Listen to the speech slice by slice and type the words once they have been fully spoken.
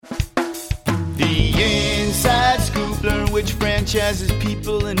which franchises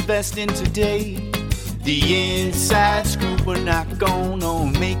people invest in today. The Inside Scoop, we're not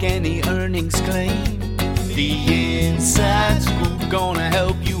gonna make any earnings claim. The Inside Scoop gonna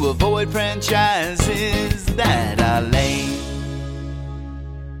help you avoid franchises that are lame.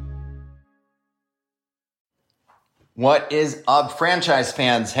 What is up, franchise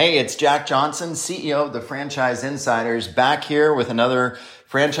fans? Hey, it's Jack Johnson, CEO of the Franchise Insiders, back here with another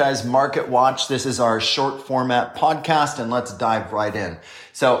Franchise Market Watch. This is our short format podcast, and let's dive right in.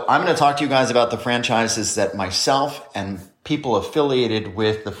 So I'm going to talk to you guys about the franchises that myself and people affiliated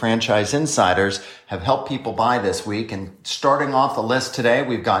with the Franchise Insiders have helped people buy this week. And starting off the list today,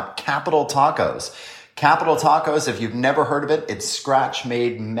 we've got Capital Tacos. Capital Tacos, if you've never heard of it, it's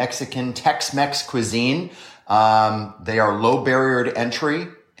scratch-made Mexican Tex-Mex cuisine. They are low barrier to entry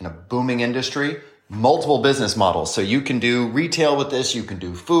in a booming industry, multiple business models. So you can do retail with this. You can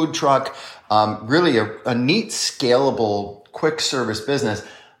do food truck, really a neat, scalable, quick service business.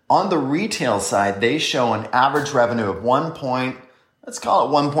 On the retail side, they show an average revenue of let's call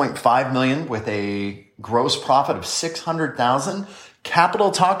it 1.5 million with a gross profit of 600,000.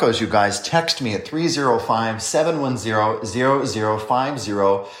 Capital Tacos, you guys, text me at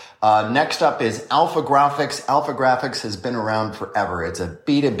 305-710-0050. Next up is Alpha Graphics. Alpha Graphics has been around forever. It's a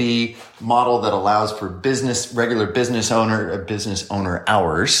B2B model that allows for regular business owner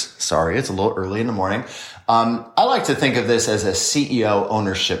hours. Sorry, it's a little early in the morning. I like to think of this as a CEO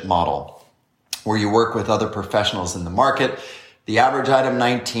ownership model where you work with other professionals in the market. The average item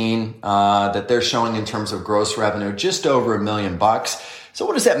 19 that they're showing in terms of gross revenue, just over $1 million. So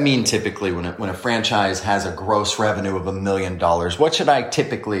what does that mean typically when a franchise has a gross revenue of $1 million? What should I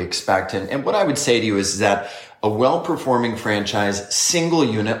typically expect? And what I would say to you is that a well-performing franchise, single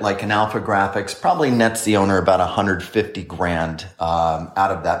unit like an Alpha Graphics, probably nets the owner about 150 grand out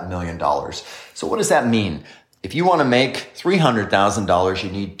of that $1 million. So what does that mean? If you want to make $300,000,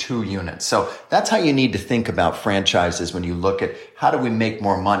 you need 2 units. So that's how you need to think about franchises when you look at how do we make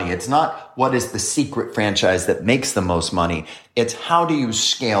more money. It's not what is the secret franchise that makes the most money. It's how do you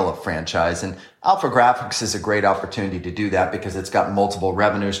scale a franchise. And Alpha Graphics is a great opportunity to do that because it's got multiple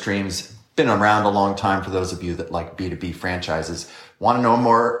revenue streams. Been around a long time for those of you that like B2B franchises. Want to know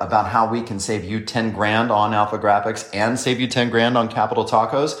more about how we can save you 10 grand on Alpha Graphics and save you 10 grand on Capital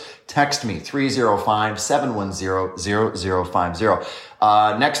Tacos? Text me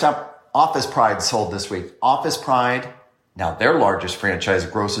 305-710-0050. Next up, Office Pride sold this week. Office Pride, now their largest franchise,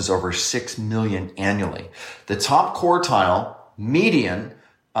 grosses over $6 million annually. The top quartile, median,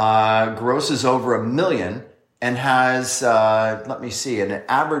 grosses over $1 million. And has, an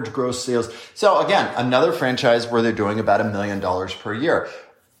average gross sales. So again, another franchise where they're doing about $1 million per year.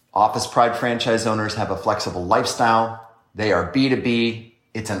 Office Pride franchise owners have a flexible lifestyle. They are B2B.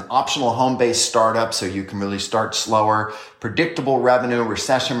 It's an optional home-based startup, so you can really start slower. Predictable revenue,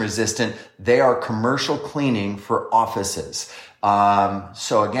 recession resistant. They are commercial cleaning for offices.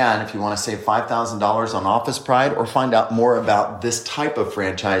 So again, if you want to save $5,000 on Office Pride or find out more about this type of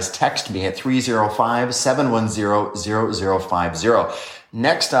franchise, text me at 305-710-0050.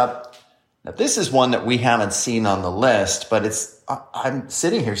 Next up, now this is one that we haven't seen on the list, but I'm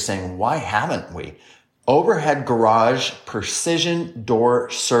sitting here saying, why haven't we? Overhead Garage Precision Door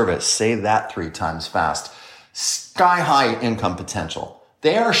Service. Say that 3 times fast. Sky high income potential.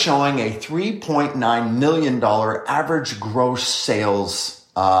 They are showing a $3.9 million average gross sales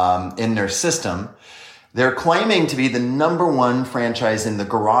in their system. They're claiming to be the #1 franchise in the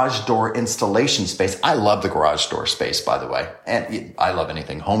garage door installation space. I love the garage door space, by the way. And I love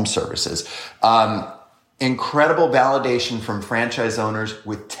anything home services. Incredible validation from franchise owners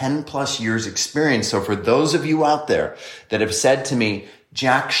with 10 plus years experience. So for those of you out there that have said to me,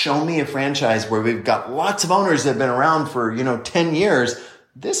 Jack, show me a franchise where we've got lots of owners that have been around for, 10 years.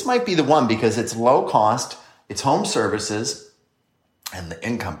 This might be the one because it's low cost, it's home services, and the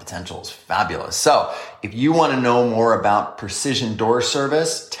income potential is fabulous. So if you want to know more about Precision Door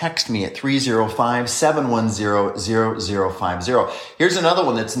Service, text me at 305-710-0050. Here's another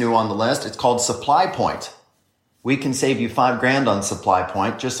one that's new on the list. It's called Supply Point. We can save you $5 grand on Supply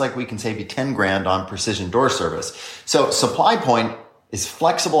Point, just like we can save you 10 grand on Precision Door Service. So Supply Point is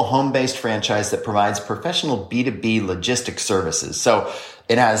flexible home-based franchise that provides professional B2B logistics services. So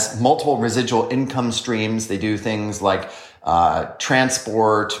it has multiple residual income streams. They do things like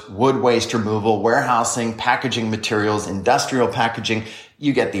transport, wood waste removal, warehousing, packaging materials, industrial packaging.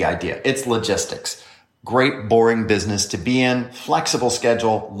 You get the idea. It's logistics. Great, boring business to be in, flexible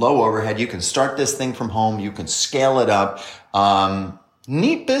schedule, low overhead. You can start this thing from home. You can scale it up.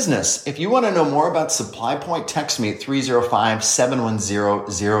 Neat business. If you want to know more about Supply Point, text me at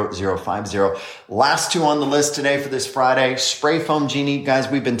 305-710-0050. Last two on the list today for this Friday. Spray Foam Genie. Guys,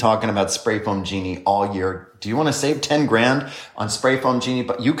 we've been talking about Spray Foam Genie all year. Do you want to save 10 grand on Spray Foam Genie?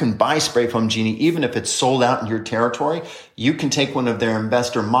 But you can buy Spray Foam Genie even if it's sold out in your territory. You can take one of their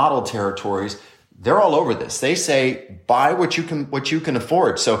investor model territories. They're all over this. They say, buy what you can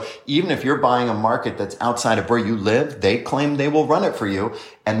afford. So even if you're buying a market that's outside of where you live, they claim they will run it for you.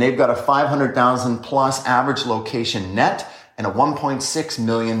 And they've got a 500,000 plus average location net and a 1.6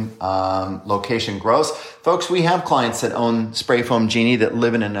 million location gross. Folks, we have clients that own Spray Foam Genie that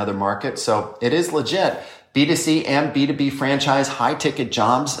live in another market. So it is legit. B2C and B2B franchise, high ticket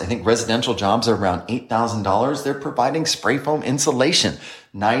jobs. I think residential jobs are around $8,000. They're providing spray foam insulation.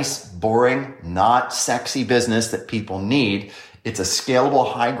 Nice, boring, not sexy business that people need. It's a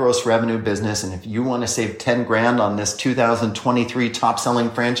scalable, high gross revenue business. And if you want to save 10 grand on this 2023 top selling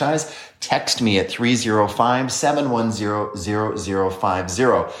franchise, text me at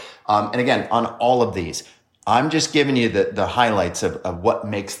 305-710-0050. And again, on all of these, I'm just giving you the highlights of what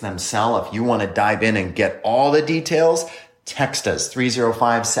makes them sell. If you want to dive in and get all the details, text us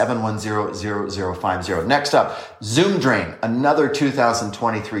 305-710-0050. Next up, Zoom Drain, another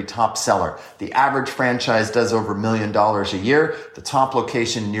 2023 top seller. The average franchise does over $1 million a year. The top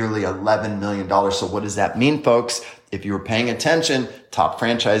location, nearly $11 million. So what does that mean, folks? If you were paying attention, top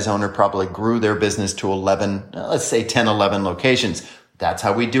franchise owner probably grew their business to 11 locations. That's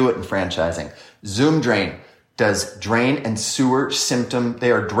how we do it in franchising. Zoom Drain does drain and sewer symptom.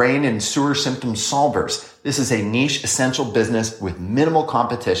 They are drain and sewer symptom solvers. This is a niche essential business with minimal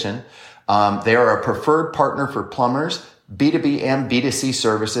competition. They are a preferred partner for plumbers, B2B and B2C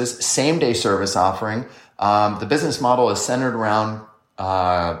services, same day service offering. The business model is centered around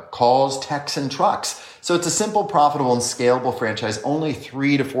calls, texts, and trucks. So it's a simple, profitable, and scalable franchise. Only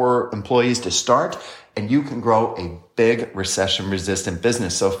 3 to 4 employees to start, and you can grow a big recession-resistant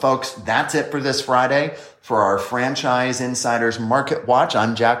business. So folks, that's it for this Friday for our Franchise Insiders Market Watch.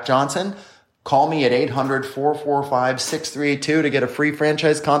 I'm Jack Johnson. Call me at 800-445-6382 to get a free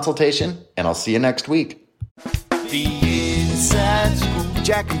franchise consultation, and I'll see you next week. The Inside Scoop,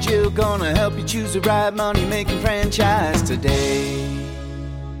 Jack and Jill gonna help you choose the right money-making franchise today.